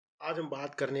आज हम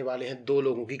बात करने वाले हैं दो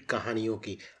लोगों की कहानियों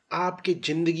की, आपकी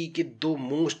ज़िंदगी के दो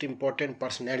मोस्ट इम्पॉर्टेंट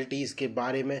पर्सनैलिटीज़ के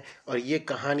बारे में। और ये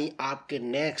कहानी आपके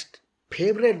नेक्स्ट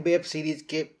फेवरेट वेब सीरीज़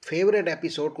के फेवरेट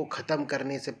एपिसोड को ख़त्म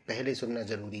करने से पहले सुनना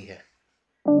ज़रूरी है।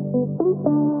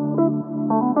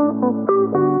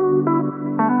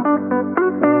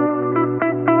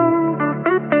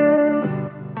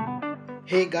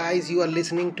 हे guys, you are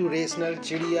listening to rational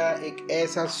Chidiya, एक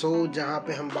ऐसा शो जहाँ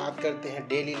पे हम बात करते हैं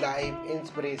डेली लाइफ,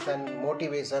 इंस्पिरेशन,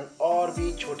 मोटिवेशन और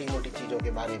भी छोटी मोटी चीज़ों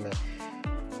के बारे में।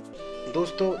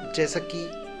 दोस्तों, जैसा कि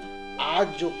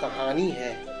आज जो कहानी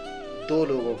है दो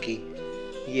लोगों की,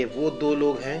 ये वो दो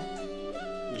लोग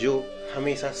हैं जो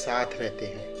हमेशा साथ रहते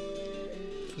हैं।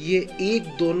 ये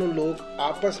दोनों लोग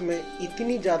आपस में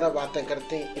इतनी ज़्यादा बातें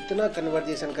करते हैं, इतना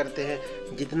कन्वर्जेशन करते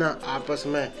हैं जितना आपस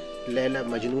में लैला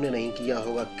मजनू ने नहीं किया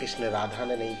होगा, कृष्ण राधा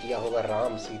ने नहीं किया होगा,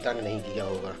 राम सीता ने नहीं किया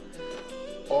होगा।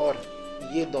 और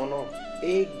ये दोनों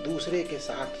एक दूसरे के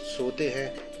साथ सोते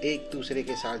हैं, एक दूसरे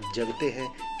के साथ जगते हैं,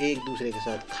 एक दूसरे के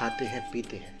साथ खाते हैं,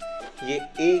 पीते हैं। ये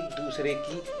एक दूसरे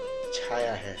की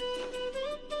छाया है।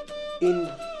 इन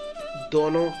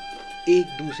दोनों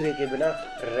एक दूसरे के बिना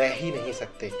रह ही नहीं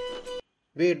सकते।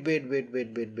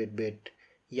 वेट,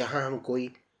 यहाँ हम कोई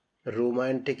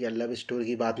रोमांटिक या लव स्टोरी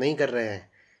की बात नहीं कर रहे हैं।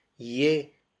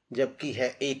 ये जबकि है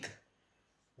एक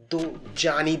दो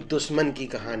जानी दुश्मन की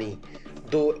कहानी,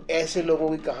 दो ऐसे लोगों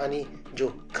की कहानी जो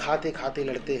खाते खाते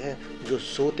लड़ते हैं, जो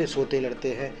सोते सोते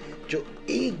लड़ते हैं, जो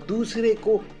एक दूसरे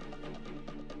को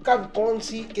कब कौन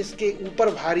सी किसके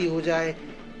ऊपर भारी हो जाए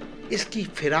इसकी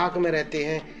फिराक में रहते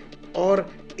हैं और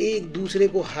एक दूसरे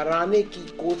को हराने की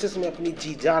कोशिश में अपनी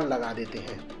जी जान लगा देते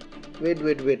हैं।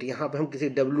 वेट, यहाँ पे हम किसी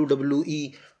WWE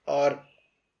और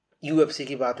UFC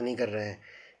की बात नहीं कर रहे हैं।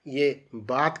 ये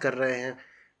बात कर रहे हैं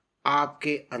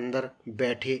आपके अंदर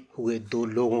बैठे हुए दो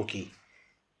लोगों की।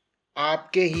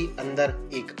 आपके ही अंदर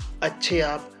एक अच्छे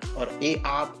आप और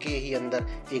आपके ही अंदर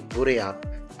एक बुरे आप।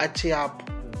 अच्छे आप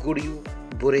गुड यू,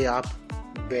 बुरे आप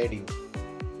बैड यू।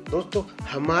 दोस्तों,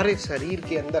 हमारे शरीर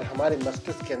के अंदर, हमारे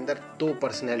मस्तिष्क के अंदर दो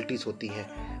पर्सनैलिटीज़ होती हैं।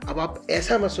 अब आप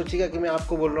ऐसा मत सोचिएगा कि मैं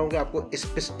आपको बोल रहा हूँ कि आपको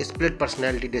स्प्लिट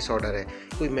पर्सनैलिटी डिसऑर्डर है।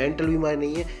 कोई मेंटल बीमारी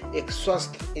नहीं है। एक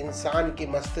स्वस्थ इंसान के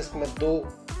मस्तिष्क में दो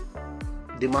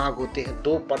दिमाग होते हैं,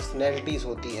 दो पर्सनैलिटीज़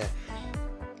होती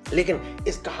हैं। लेकिन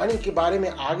इस कहानी के बारे में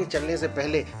आगे चलने से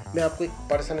पहले मैं आपको एक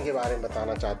पर्सन के बारे में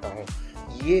बताना चाहता हूँ।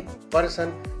 ये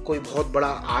पर्सन कोई बहुत बड़ा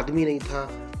आदमी नहीं था,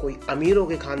 कोई अमीरों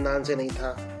के ख़ानदान से नहीं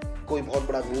था, कोई बहुत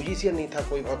बड़ा म्यूजिशियन नहीं था,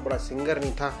 कोई बहुत बड़ा सिंगर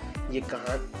नहीं था।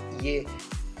 ये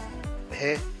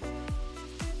है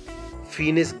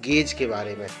फिनिस गेज के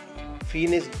बारे में,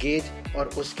 फिनिस गेज और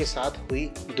उसके साथ हुई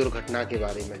दुर्घटना के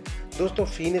बारे में। दोस्तों,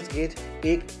 फिनिस गेज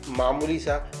एक मामूली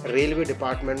सा रेलवे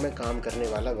डिपार्टमेंट में काम करने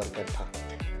वाला वर्कर था।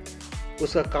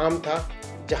 उसका काम था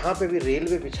जहाँ पे भी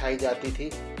रेलवे बिछाई जाती थी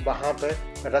वहाँ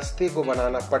पर रास्ते को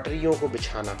बनाना, पटरियों को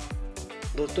बिछाना।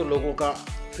 दोस्तों, लोगों का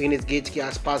फिनिस गेज के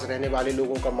आसपास रहने वाले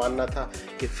लोगों का मानना था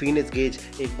कि फिनिस गेज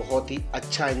एक बहुत ही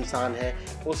अच्छा इंसान है।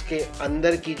 उसके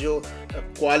अंदर की जो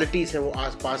क्वालिटीज़ हैं वो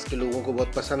आसपास के लोगों को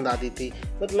बहुत पसंद आती थी।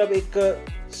 मतलब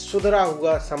एक सुधरा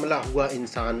हुआ, संभला हुआ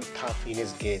इंसान था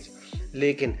फिनिस गेज।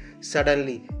 लेकिन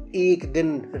सडनली एक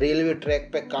दिन रेलवे ट्रैक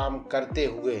पे काम करते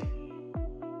हुए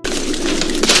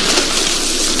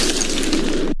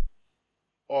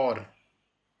और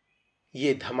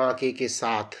ये धमाके के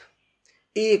साथ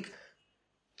एक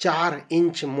 4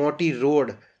 इंच मोटी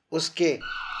रोड उसके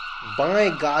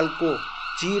बाएं गाल को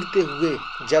चीरते हुए,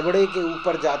 जबड़े के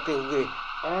ऊपर जाते हुए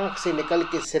आंख से निकल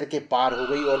के सिर के पार हो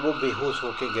गई और वो बेहोश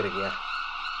होके गिर गया।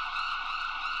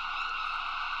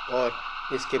 और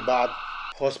इसके बाद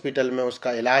हॉस्पिटल में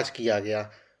उसका इलाज किया गया।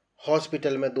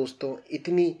 हॉस्पिटल में दोस्तों,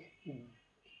 इतनी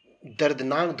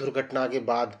दर्दनाक दुर्घटना के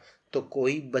बाद तो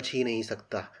कोई बच ही नहीं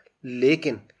सकता।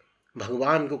 लेकिन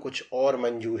भगवान को कुछ और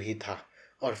मंजूर ही था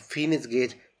और फिनिस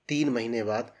गेज 3 महीने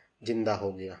बाद जिंदा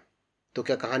हो गया। तो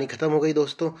क्या कहानी खत्म हो गई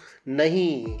दोस्तों?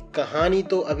 नहीं, कहानी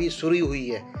तो अभी शुरू हुई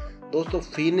है। दोस्तों,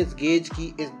 फिनिस गेज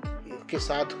की के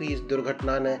साथ हुई इस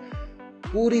दुर्घटना ने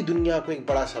पूरी दुनिया को एक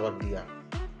बड़ा सबक दिया।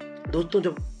 दोस्तों,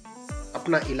 जब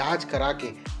अपना इलाज करा के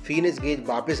फिनिस गेज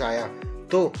वापस आया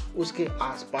तो उसके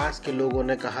आसपास के लोगों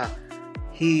ने कहा,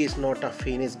 he is not a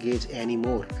finish gauge any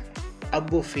more. अब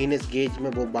वो फिनिस गेज में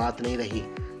वो बात नहीं रही।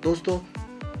 दोस्तों,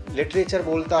 लिटरेचर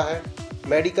बोलता है,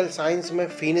 मेडिकल साइंस में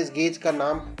फिनिस गेज का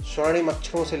नाम स्वर्णिम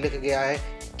अक्षरों से लिख गया है,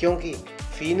 क्योंकि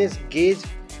फिनिस गेज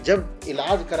जब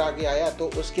इलाज करा के आया तो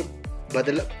उसके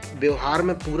व्यवहार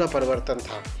में पूरा परिवर्तन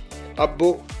था। अब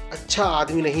वो अच्छा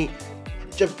आदमी नहीं,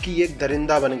 जबकि एक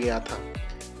दरिंदा बन गया था।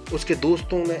 उसके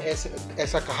दोस्तों में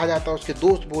ऐसा कहा जाता, उसके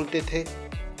दोस्त बोलते थे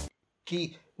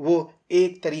कि वो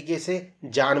एक तरीके से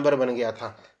जानवर बन गया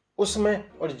था। उसमें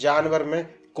और जानवर में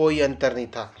कोई अंतर नहीं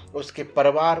था। उसके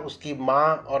परिवार, उसकी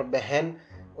माँ और बहन,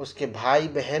 उसके भाई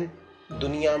बहन,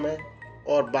 दुनिया में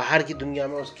और बाहर की दुनिया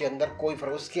में उसके अंदर कोई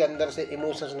फर्क, उसके अंदर से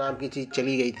इमोशंस नाम की चीज़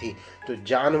चली गई थी। जो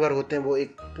जानवर होते हैं वो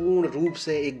एक पूर्ण रूप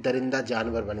से एक दरिंदा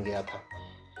जानवर बन गया था।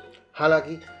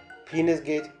 हालांकि फिनिक्स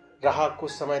गेज रहा,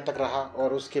 कुछ समय तक रहा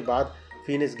और उसके बाद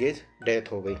फिनिक्स गेज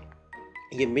डेथ हो गई।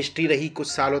 ये मिस्ट्री रही कुछ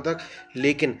सालों तक,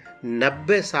 लेकिन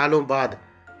 90 सालों बाद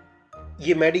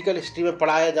ये मेडिकल हिस्ट्री में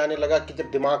पढ़ाया जाने लगा कि जब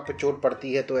दिमाग पे चोट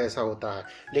पड़ती है तो ऐसा होता है।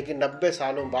 लेकिन 90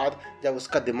 सालों बाद जब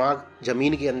उसका दिमाग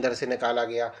ज़मीन के अंदर से निकाला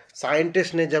गया,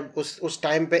 साइंटिस्ट ने जब उस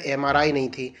टाइम पे एमआरआई नहीं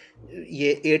थी,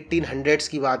 ये 1800s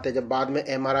की बात है, जब बाद में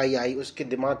एमआरआई आई, उसके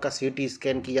दिमाग का सीटी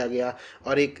स्कैन किया गया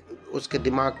और एक उसके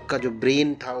दिमाग का जो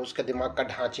ब्रेन था, उसके दिमाग का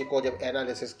ढांचे को जब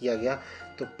एनालिसिस किया गया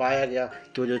तो पाया गया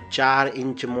कि वो जो 4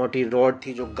 इंच मोटी रॉड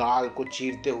थी जो गाल को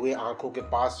चीरते हुए आंखों के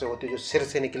पास से होती, जो सिर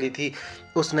से निकली थी,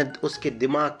 उसने उसके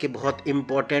दिमाग के बहुत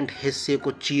इम्पोर्टेंट हिस्से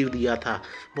को चीर दिया था।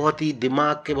 बहुत ही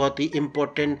दिमाग के बहुत ही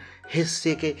इम्पोर्टेंट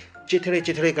हिस्से के चिथड़े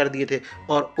चिथड़े कर दिए थे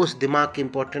और उस दिमाग के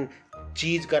इम्पोर्टेंट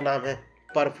चीज़ का नाम है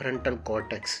परफ्रंटल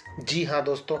कॉर्टेक्स। जी हाँ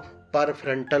दोस्तों,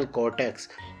 परफ्रंटल कॉर्टेक्स।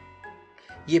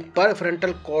 ये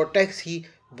परफ्रंटल कॉर्टेक्स ही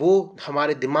वो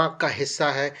हमारे दिमाग का हिस्सा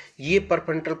है। ये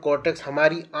परफ्रंटल कॉर्टेक्स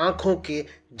हमारी आँखों के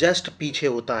जस्ट पीछे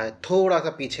होता है, थोड़ा सा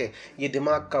पीछे। ये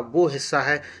दिमाग का वो हिस्सा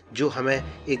है जो हमें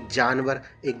एक जानवर,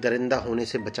 एक दरिंदा होने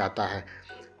से बचाता है।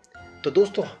 तो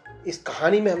दोस्तों, इस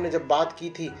कहानी में हमने जब बात की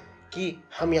थी कि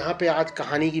हम यहाँ पे आज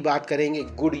कहानी की बात करेंगे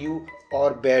गुड यू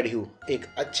और बैड यू, एक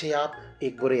अच्छे आप,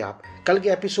 एक बुरे आप। कल के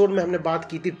एपिसोड में हमने बात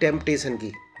की थी टेम्पटेशन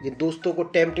की। जिन दोस्तों को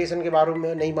टेम्पटेशन के बारे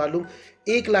में नहीं मालूम,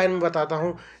 एक लाइन में बताता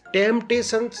हूँ।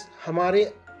 टेम्पटेशंस हमारे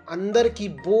अंदर की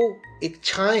वो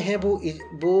इच्छाएं हैं,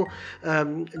 वो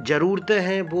ज़रूरतें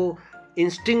हैं, वो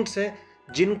इंस्टिंक्ट्स हैं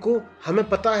जिनको हमें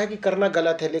पता है कि करना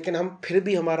गलत है, लेकिन हम फिर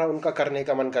भी हमारा उनका करने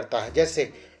का मन करता है।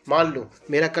 जैसे मान लो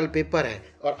मेरा कल पेपर है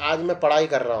और आज मैं पढ़ाई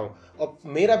कर रहा हूँ और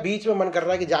मेरा बीच में मन कर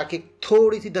रहा है कि जाके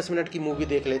थोड़ी सी 10 मिनट की मूवी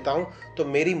देख लेता हूँ, तो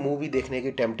मेरी मूवी देखने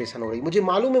की टेम्पटेशन हो रही है। मुझे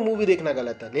मालूम है मूवी देखना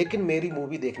गलत है, लेकिन मेरी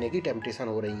मूवी देखने की टेम्पटेशन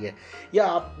हो रही है। या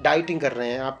आप डाइटिंग कर रहे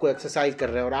हैं, आपको एक्सरसाइज कर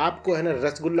रहे हैं और आपको है ना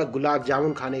रसगुल्ला, गुलाब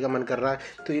जामुन खाने का मन कर रहा है,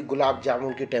 तो ये गुलाब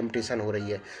जामुन की टेम्पटेशन हो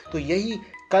रही है। तो यही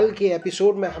कल के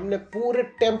एपिसोड में हमने पूरे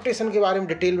टेम्पटेशन के बारे में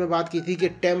डिटेल में बात की थी कि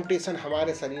टेम्पटेशन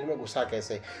हमारे शरीर में घुसा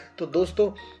कैसे। तो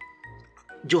दोस्तों,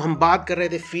 जो हम बात कर रहे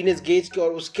थे फिनिक्स गेज के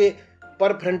और उसके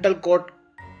परफ्रंटल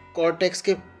कॉर्टेक्स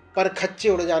के परखच्चे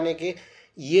उड़ जाने के,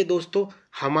 ये दोस्तों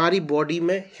हमारी बॉडी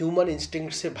में ह्यूमन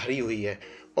इंस्टिंक्ट से भरी हुई है।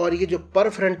 और ये जो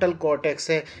परफ्रंटल कॉर्टेक्स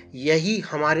है, यही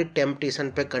हमारे टेम्पटेशन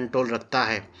पे कंट्रोल रखता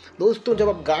है। दोस्तों, जब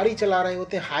आप गाड़ी चला रहे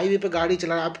होते हैं, हाईवे पे गाड़ी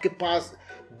चला रहे हैं, आपके पास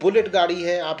बुलेट गाड़ी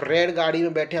है, आप रेड गाड़ी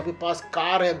में बैठे, आपके पास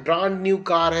कार है, ब्रांड न्यू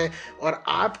कार है और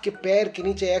आपके पैर के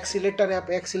नीचे एक्सीलेटर है, आप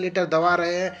एक्सीलेटर दबा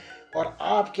रहे हैं और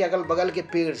आपके अगल बगल के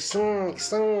पेड़ संग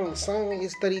संग संग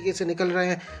इस तरीके से निकल रहे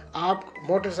हैं। आप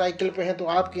मोटरसाइकिल पे हैं तो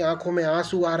आपकी आंखों में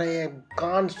आंसू आ रहे हैं,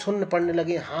 कान सुन्न पड़ने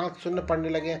लगे, हाथ सुन्न पड़ने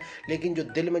लगे हैं, लेकिन जो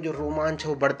दिल में जो रोमांच है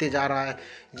वो बढ़ते जा रहा है।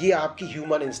 ये आपकी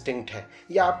ह्यूमन इंस्टिंक्ट है,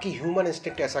 ये आपकी ह्यूमन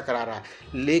इंस्टिंक्ट ऐसा करा रहा है।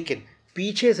 लेकिन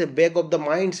पीछे से, बैक ऑफ द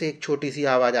माइंड से एक छोटी सी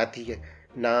आवाज़ आती है,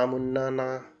 ना मुन्ना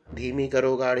ना, धीमी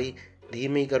करो गाड़ी,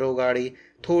 धीमी करो गाड़ी,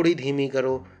 थोड़ी धीमी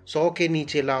करो, 100 के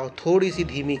नीचे लाओ, थोड़ी सी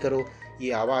धीमी करो।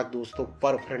 ये आवाज़ दोस्तों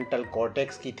परफ्रंटल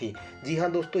कॉर्टेक्स की थी। जी हाँ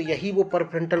दोस्तों, यही वो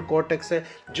परफ्रंटल कॉर्टेक्स है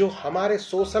जो हमारे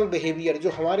सोशल बिहेवियर, जो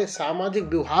हमारे सामाजिक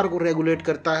व्यवहार को रेगुलेट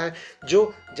करता है।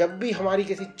 जो जब भी हमारी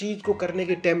किसी चीज़ को करने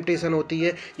की टेम्पटेशन होती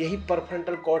है, यही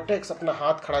परफ्रंटल कॉर्टेक्स अपना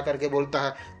हाथ खड़ा करके बोलता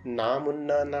है, ना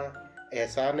मुन्ना ना,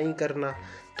 ऐसा नहीं करना।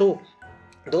 तो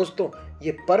दोस्तों,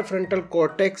 ये परफ्रंटल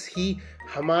कॉर्टेक्स ही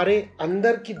हमारे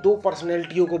अंदर की 2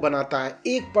 पर्सनैलिटियों को बनाता है।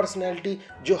 एक पर्सनैलिटी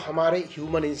जो हमारे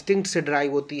ह्यूमन इंस्टिंक्ट से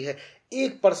ड्राइव होती है,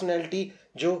 एक पर्सनैलिटी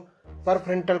जो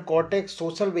परफ्रंटल कॉर्टेक्स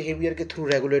सोशल बिहेवियर के थ्रू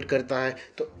रेगुलेट करता है।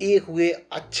 तो एक हुए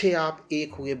अच्छे आप,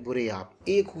 एक हुए बुरे आप,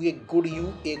 एक हुए गुड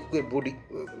यू, एक हुए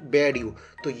बैड यू।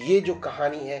 तो ये जो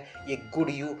कहानी है, ये गुड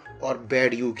यू और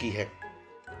बैड यू की है।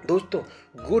 दोस्तों,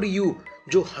 गुड यू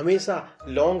जो हमेशा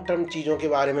लॉन्ग टर्म चीज़ों के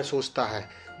बारे में सोचता है,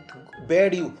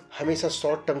 बैड यू हमेशा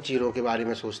शॉर्ट टर्म चीज़ों के बारे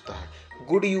में सोचता है।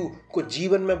 गुड यू को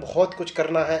जीवन में बहुत कुछ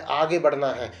करना है, आगे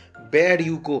बढ़ना है। बैड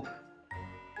यू को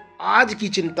आज की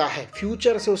चिंता है,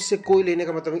 फ्यूचर से उससे कोई लेने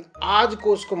का मतलब नहीं, आज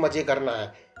को उसको मजे करना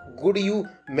है। गुड यू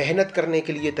मेहनत करने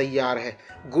के लिए तैयार है,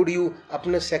 गुड यू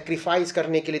अपने सेक्रीफाइस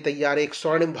करने के लिए तैयार है, एक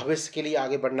स्वर्णिम भविष्य के लिए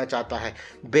आगे बढ़ना चाहता है।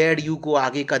 बैड यू को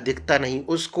आगे का दिखता नहीं,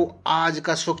 उसको आज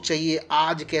का सुख चाहिए,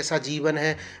 आज कैसा जीवन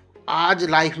है, आज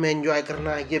लाइफ में एंजॉय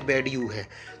करना है, ये बैड यू है।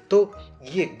 तो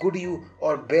ये गुड यू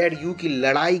और बैड यू की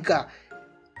लड़ाई का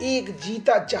एक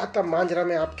जीता जाता मांजरा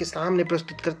मैं आपके सामने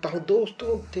प्रस्तुत करता हूँ।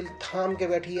 दोस्तों, दिल थाम के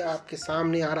बैठिए, आपके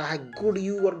सामने आ रहा है गुड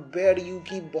यू और बैड यू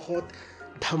की बहुत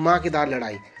धमाकेदार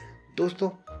लड़ाई। दोस्तों,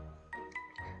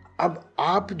 अब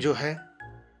आप जो है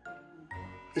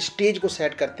स्टेज को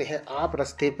सेट करते हैं। आप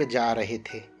रास्ते पे जा रहे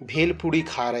थे, भेलपूड़ी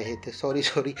खा रहे थे,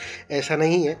 सॉरी ऐसा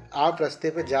नहीं है, आप रास्ते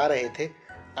पे जा रहे थे,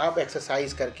 आप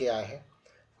एक्सरसाइज करके आए हैं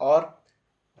और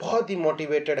बहुत ही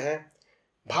मोटिवेटेड हैं।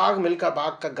 भाग मिल्खा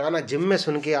भाग का गाना जिम में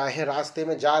सुन के आए हैं, रास्ते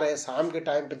में जा रहे हैं, शाम के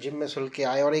टाइम पे जिम में सुन के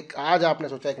आए और एक आज आपने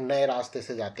सोचा एक नए रास्ते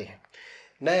से जाते हैं,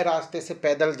 नए रास्ते से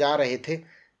पैदल जा रहे थे,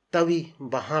 तभी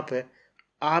वहाँ पे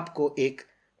आपको एक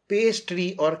पेस्ट्री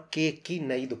और केक की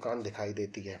नई दुकान दिखाई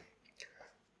देती है।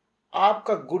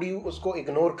 आपका गुड यू उसको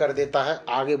इग्नोर कर देता है,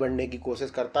 आगे बढ़ने की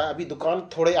कोशिश करता है। अभी दुकान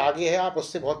थोड़े आगे है, आप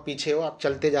उससे बहुत पीछे हो, आप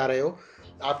चलते जा रहे हो,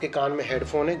 आपके कान में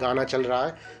हेडफोन है, गाना चल रहा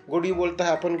है। गुड यू बोलता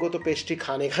है अपन को तो पेस्ट्री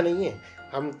खाने का नहीं है,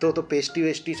 हम तो पेस्ट्री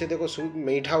वेस्ट्री से देखो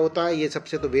मीठा होता है, ये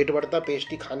सबसे तो वेट बढ़ता है,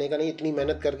 पेस्ट्री खाने का नहीं, इतनी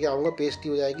मेहनत करके आऊँगा, पेस्ट्री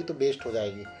हो जाएगी तो वेस्ट हो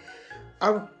जाएगी।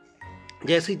 अब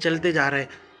जैसे ही चलते जा रहे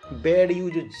हैं, बैड यू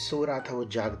जो सो रहा था वो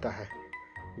जागता है।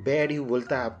 बैड यू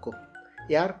बोलता है आपको,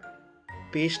 यार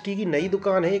पेस्ट्री की नई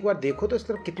दुकान है, एक बार देखो तो इस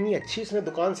तरफ कितनी अच्छी इसने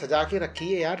दुकान सजा के रखी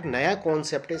है यार, नया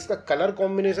कॉन्सेप्ट है, इसका कलर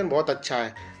कॉम्बिनेशन बहुत अच्छा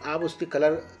है। आप उसके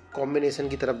कलर कॉम्बिनेशन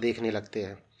की तरफ देखने लगते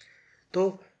हैं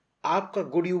तो आपका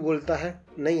गुड यू बोलता है,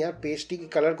 नहीं यार पेस्ट्री की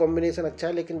कलर कॉम्बिनेशन अच्छा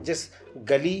है, लेकिन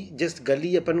जिस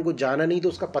गली अपन को जाना नहीं तो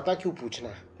उसका पता क्यों पूछना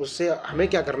है, उससे हमें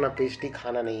क्या करना, पेस्ट्री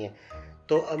खाना नहीं है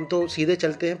तो हम तो सीधे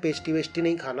चलते हैं, पेस्ट्री वेस्ट्री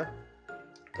नहीं खाना।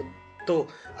 तो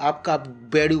आपका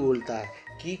बैड यू बोलता है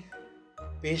कि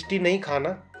पेस्ट्री नहीं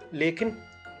खाना, लेकिन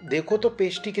देखो तो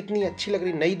पेस्ट्री कितनी अच्छी लग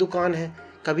रही, नई दुकान है।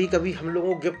 कभी कभी हम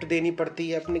लोगों को गिफ्ट देनी पड़ती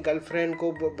है, अपनी गर्लफ्रेंड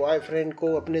को, बॉयफ्रेंड को,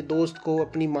 अपने दोस्त को,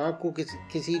 अपनी माँ को,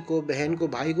 किसी को, बहन को,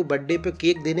 भाई को बर्थडे पे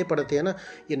केक देने पड़ते हैं ना।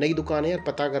 ये नई दुकान है यार,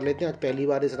 पता कर लेते हैं, आज पहली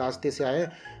बार इस रास्ते से आए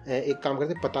हैं, एक काम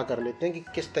करते हैं पता कर लेते हैं कि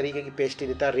किस तरीके की पेस्ट्री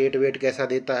देता है, रेट वेट कैसा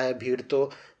देता है,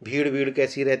 भीड़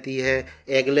कैसी रहती है,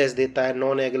 एगलेस देता है,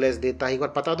 नॉन एगलेस देता है, एक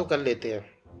बार पता तो कर लेते हैं।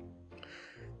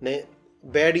 नहीं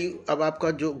बैड यू, अब आपका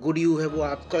जो गुड यू है वो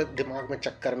आपका दिमाग में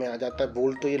चक्कर में आ जाता है,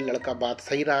 बोल तो ये लड़का बात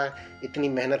सही रहा है, इतनी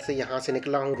मेहनत से यहाँ से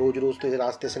निकला हूँ, रोज़ रोज़ तो इस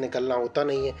रास्ते से निकलना होता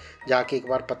नहीं है, जाके एक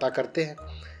बार पता करते हैं।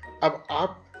 अब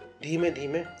आप धीमे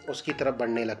धीमे उसकी तरफ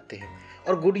बढ़ने लगते हैं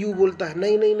और गुड यू बोलता है,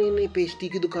 नहीं, पेस्ट्री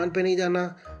की दुकान पे नहीं जाना,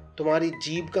 तुम्हारी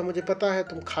जीभ का मुझे पता है,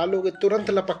 तुम खा लोगे, तुरंत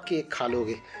लपक के खा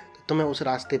लोगे, तो तुम्हें उस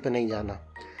रास्ते पर नहीं जाना।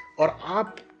 और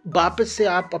आप वापस से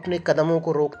आप अपने कदमों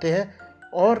को रोकते हैं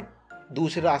और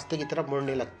दूसरे रास्ते की तरफ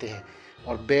मुड़ने लगते हैं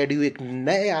और बैड यू एक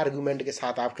नए आर्गुमेंट के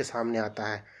साथ आपके सामने आता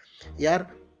है, यार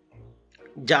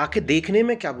जाके देखने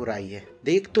में क्या बुराई है,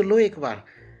 देख तो लो एक बार,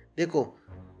 देखो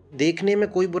देखने में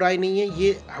कोई बुराई नहीं है,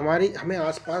 ये हमें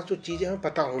आसपास जो चीज़ें हमें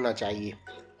पता होना चाहिए।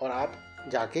 और आप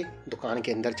जाके दुकान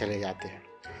के अंदर चले जाते हैं।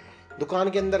 दुकान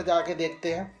के अंदर जाके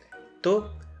देखते हैं तो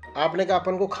आपने कहा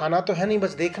अपन को खाना तो है नहीं,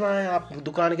 बस देखना है। आप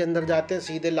दुकान के अंदर जाते हैं,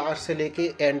 सीधे लास्ट से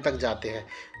लेके एंड तक जाते हैं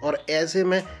और ऐसे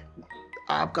में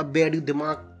आपका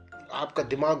आपका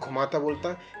दिमाग घुमाता बोलता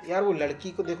है, यार वो लड़की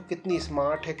को देखो कितनी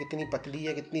स्मार्ट है, कितनी पतली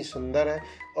है, कितनी सुंदर है,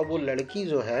 और वो लड़की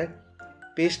जो है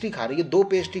पेस्ट्री खा रही है, 2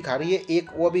 पेस्ट्री खा रही है,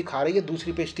 एक वो भी खा रही है,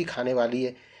 दूसरी पेस्ट्री खाने वाली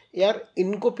है। यार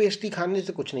इनको पेस्ट्री खाने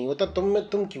से कुछ नहीं होता,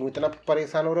 तुम क्यों इतना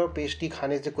परेशान हो रहे हो, पेस्ट्री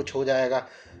खाने से कुछ हो जाएगा,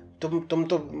 तुम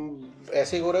तो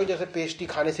ऐसे हो रहे हो जैसे पेस्ट्री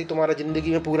खाने से तुम्हारा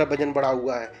ज़िंदगी में पूरा वजन बढ़ा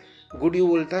हुआ है। गुड यू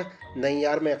बोलता है, नहीं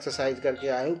यार मैं एक्सरसाइज करके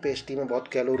आया हूँ, पेस्ट्री में बहुत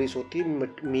कैलोरीज होती है,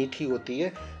 मीठी होती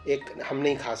है, एक हम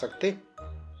नहीं खा सकते,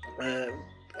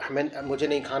 मुझे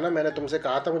नहीं खाना, मैंने तुमसे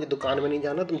कहा था मुझे दुकान में नहीं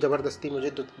जाना, तुम ज़बरदस्ती मुझे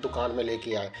दुकान में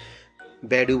लेके आए।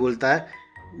 बैड यू बोलता है,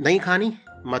 नहीं खानी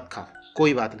मत खाओ,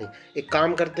 कोई बात नहीं, एक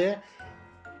काम करते हैं,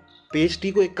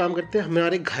 पेस्ट्री को एक काम करते हैं,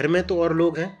 हमारे घर में तो और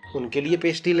लोग हैं, उनके लिए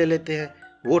पेस्ट्री ले लेते हैं,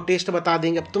 वो टेस्ट बता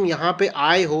देंगे। अब तुम यहाँ पे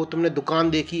आए हो, तुमने दुकान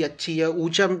देखी अच्छी है,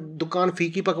 ऊंचा दुकान,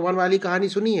 फीकी पकवान वाली कहानी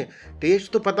सुनी है,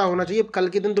 टेस्ट तो पता होना चाहिए। कल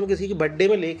के दिन तुम किसी की बर्थडे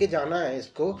में लेके जाना है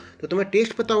इसको, तो तुम्हें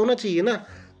टेस्ट पता होना चाहिए ना।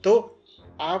 तो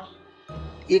आप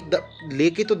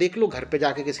लेके तो देख लो, घर पे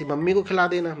जाके किसी मम्मी को खिला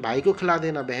देना, भाई को खिला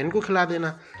देना, बहन को खिला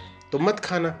देना, तो मत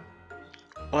खाना।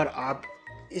 और आप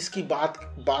इसकी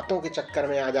बातों के चक्कर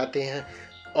में आ जाते हैं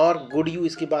और गुड यू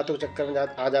इसकी बातों के चक्कर में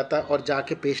आ जाता है और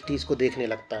जाके पेस्ट्रीज को देखने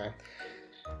लगता है।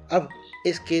 अब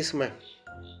इस केस में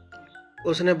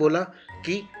उसने बोला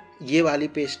कि ये वाली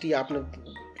पेस्ट्री आपने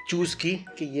चूज़ की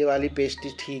कि ये वाली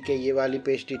पेस्ट्री ठीक है, ये वाली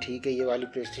पेस्ट्री ठीक है, ये वाली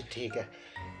पेस्ट्री ठीक है।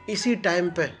 इसी टाइम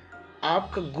पे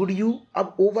आपका गुड यू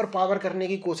अब ओवर पावर करने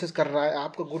की कोशिश कर रहा है।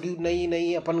 आपका गुड यू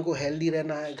नहीं, अपन को हेल्दी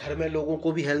रहना है, घर में लोगों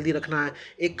को भी हेल्दी रखना है।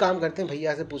 एक काम करते हैं,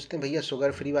 भैया से पूछते हैं, भैया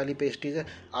शुगर फ्री वाली पेस्ट्रीज है?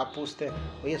 आप पूछते हैं,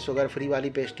 भैया शुगर फ्री वाली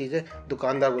पेस्ट्रीज है?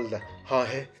 दुकानदार बोलता है हाँ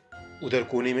है। उधर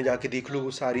कोने में जाके देख लो,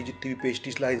 वो सारी जितनी भी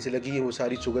पेस्ट्रीज लाइन से लगी है वो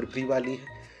सारी शुगर फ्री वाली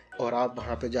है, और आप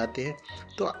वहाँ पे जाते हैं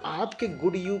तो आपके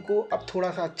गुड यू को अब थोड़ा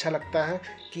सा अच्छा लगता है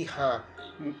कि हाँ,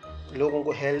 लोगों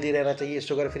को हेल्दी रहना चाहिए,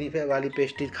 शुगर फ्री वाली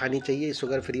पेस्ट्रीज खानी चाहिए,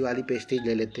 शुगर फ्री वाली पेस्ट्रीज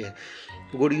ले लेते हैं।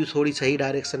 गुड यू थोड़ी सही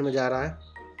डायरेक्शन में जा रहा है।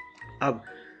 अब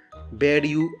बैड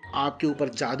यू आपके ऊपर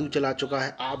जादू चला चुका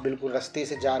है। आप बिल्कुल रास्ते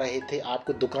से जा रहे थे,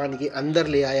 आपको दुकान के अंदर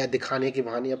ले आया दिखाने के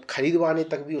बहाने, अब खरीदवाने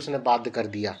तक भी उसने बाध्य कर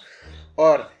दिया,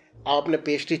 और आपने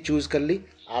पेस्ट्री चूज़ कर ली।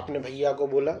 आपने भैया को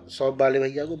बोला, शॉप वाले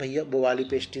भैया को, भैया वो वाली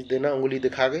पेस्ट्री देना, उंगली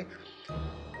दिखा गए,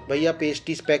 भैया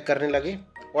पेस्ट्रीज पैक करने लगे,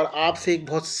 और आपसे एक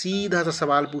बहुत सीधा सा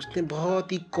सवाल पूछते हैं,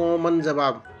 बहुत ही कॉमन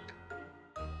जवाब,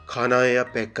 खाना है या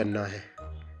पैक करना है।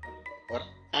 और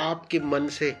आपके मन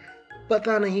से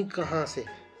पता नहीं कहाँ से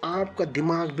आपका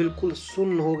दिमाग बिल्कुल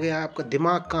सुन्न हो गया, आपका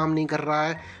दिमाग काम नहीं कर रहा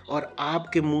है, और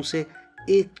आपके मुंह से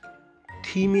एक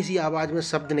धीमी सी आवाज़ में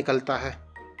शब्द निकलता है,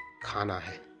 खाना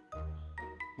है।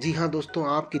 जी हाँ दोस्तों,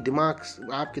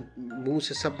 आपके मुंह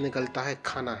से शब्द निकलता है,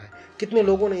 खाना है। कितने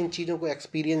लोगों ने इन चीज़ों को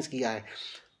एक्सपीरियंस किया है।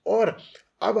 और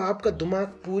अब आपका दिमाग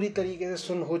पूरी तरीके से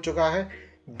सुन्न हो चुका है।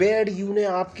 बैड यू ने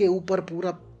आपके ऊपर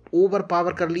पूरा ओवर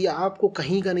पावर कर लिया, आपको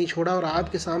कहीं का नहीं छोड़ा, और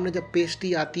आपके सामने जब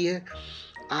पेस्ट्री आती है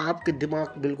आपके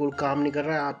दिमाग बिल्कुल काम नहीं कर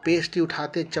रहा है। आप पेस्ट्री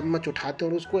उठाते, चम्मच उठाते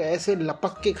और उसको ऐसे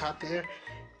लपक के खाते हैं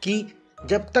कि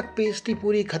जब तक पेस्ट्री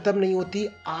पूरी ख़त्म नहीं होती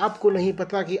आपको नहीं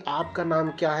पता कि आपका नाम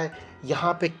क्या है,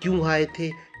 यहाँ पे क्यों आए थे,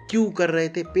 क्यों कर रहे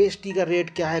थे, पेस्ट्री का रेट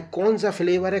क्या है, कौन सा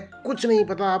फ्लेवर है, कुछ नहीं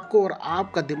पता आपको, और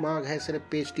आपका दिमाग है सिर्फ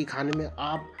पेस्ट्री खाने में।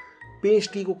 आप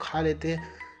पेस्ट्री को खा लेते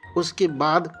हैं, उसके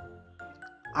बाद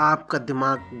आपका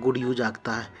दिमाग गुड यू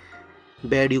जागता है,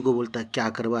 बैड यू को बोलता है, क्या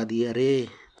करवा दिया रे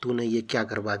तूने, ये क्या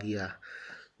करवा दिया।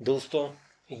 दोस्तों,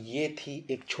 ये थी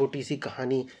एक छोटी सी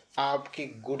कहानी आपके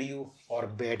गुड यू और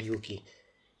बैड यू की।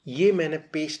 ये मैंने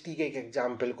पेस्ट्री के एक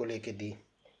एग्जाम्पल को लेके दी।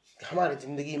 हमारी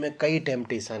ज़िंदगी में कई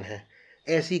टेम्पटेशन है,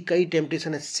 ऐसी कई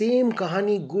टेम्पटेशन है। सेम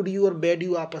कहानी, गुड यू और बैड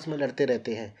यू आपस में लड़ते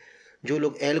रहते हैं। जो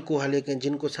लोग एल्कोहलिक हैं,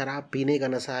 जिनको शराब पीने का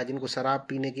नशा है, जिनको शराब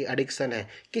पीने की एडिक्शन है,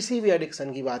 किसी भी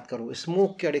एडिक्शन की बात करो,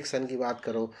 स्मोक के एडिक्शन की बात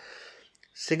करो,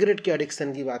 सिगरेट के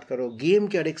एडिक्शन की बात करो, गेम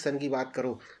के एडिक्शन की बात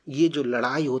करो, ये जो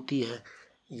लड़ाई होती है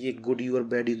ये गुड यू और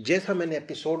बैड यू, जैसा मैंने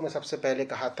एपिसोड में सबसे पहले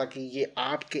कहा था कि ये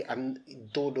आपके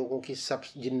दो लोगों की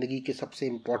ज़िंदगी के सबसे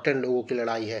इम्पोर्टेंट लोगों की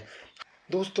लड़ाई है।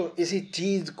 दोस्तों, इसी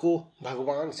चीज़ को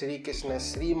भगवान श्री कृष्ण ने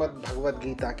श्रीमद् भगवद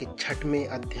गीता के 6वें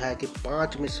अध्याय के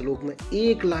 5वें श्लोक में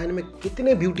एक लाइन में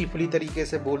कितने ब्यूटीफुली तरीके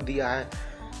से बोल दिया है,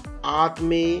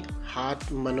 आत्मे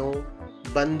हाथ मनो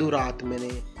बंधुरात्मने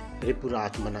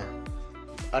रिपुरात्मना।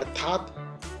 अर्थात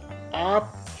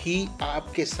आप ही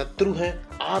आपके शत्रु हैं,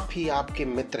 आप ही आपके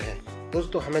मित्र हैं।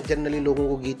 दोस्तों, हमें जनरली लोगों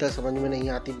को गीता समझ में नहीं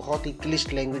आती, बहुत ही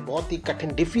क्लिष्ट लैंग्वेज, बहुत ही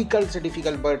कठिन, डिफ़िकल्ट से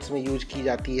डिफ़िकल्ट वर्ड्स में यूज की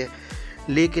जाती है,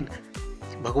 लेकिन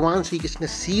भगवान श्री कृष्ण ने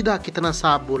सीधा कितना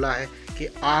साफ बोला है कि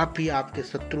आप ही आपके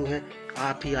शत्रु हैं,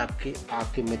 आप ही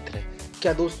आपके मित्र हैं।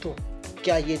 क्या दोस्तों,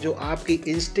 क्या ये जो आपकी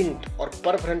इंस्टिंक्ट और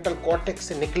परफ्रंटल कॉर्टेक्स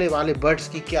से निकले वाले बर्ड्स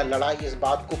की क्या लड़ाई इस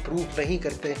बात को प्रूव नहीं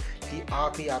करते कि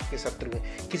आप ही आपके शत्रु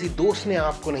हैं? किसी दोस्त ने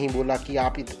आपको नहीं बोला कि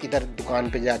आप इधर दुकान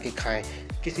पे जाके खाएं,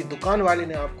 किसी दुकान वाले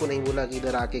ने आपको नहीं बोला कि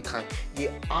इधर आके खाएं,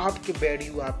 ये आपके बैड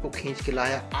यू आपको खींच के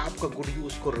लाया। आपका गुड यू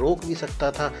उसको रोक भी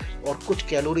सकता था और कुछ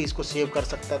कैलोरी इसको सेव कर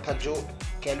सकता था, जो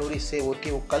कैलोरी सेव होती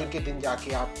है वो कल के दिन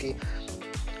जाके आपके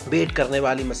वेट करने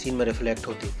वाली मशीन में रिफ्लेक्ट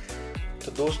होती।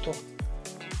 तो दोस्तों,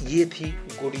 ये थी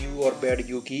गुड यू और बैड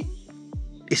यू की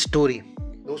स्टोरी।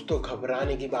 दोस्तों,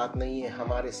 घबराने की बात नहीं है,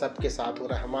 हमारे सबके साथ हो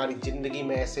रहा है, हमारी ज़िंदगी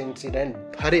में ऐसे इंसिडेंट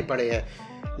भरे पड़े हैं,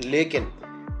 लेकिन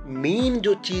मेन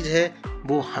जो चीज़ है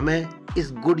वो हमें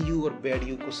इस गुड यू और बैड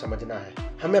यू को समझना है।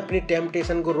 हमें अपनी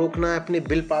टेम्पटेशन को रोकना है, अपने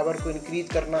विल पावर को इंक्रीज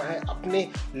करना है, अपने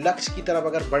लक्ष्य की तरफ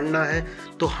अगर बढ़ना है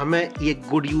तो हमें ये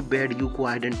गुड यू बैड यू को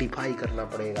आइडेंटिफाई करना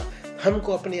पड़ेगा।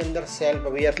 हमको अपने अंदर सेल्फ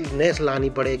अवेयरनेस लानी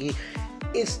पड़ेगी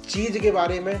इस चीज़ के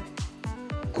बारे में।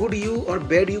 गुड यू और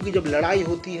बैड यू की जब लड़ाई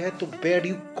होती है तो बैड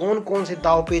यू कौन कौन से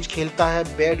दाव पेच खेलता है,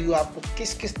 बैड यू आपको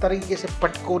किस किस तरीके से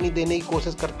पटकोनी देने की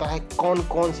कोशिश करता है, कौन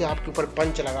कौन से आपके ऊपर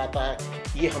पंच लगाता है,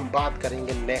 ये हम बात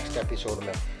करेंगे नेक्स्ट एपिसोड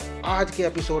में। आज के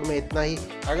एपिसोड में इतना ही।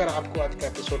 अगर आपको आज का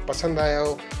एपिसोड पसंद आया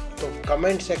हो तो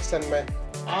कमेंट सेक्शन में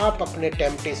आप अपने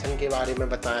टेम्पटेशन के बारे में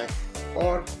बताएं,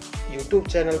 और यूट्यूब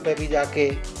चैनल पर भी जाके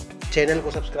चैनल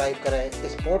को सब्सक्राइब करें।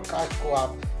 इस पॉडकास्ट को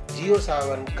आप जियो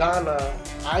सावन, गाना,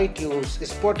 iTunes,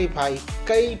 स्पॉटिफाई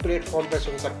कई प्लेटफॉर्म पर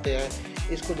सुन सकते हैं।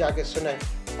 इसको जाके सुनें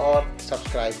और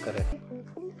सब्सक्राइब करें।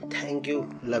 Thank you,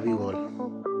 love you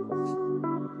all.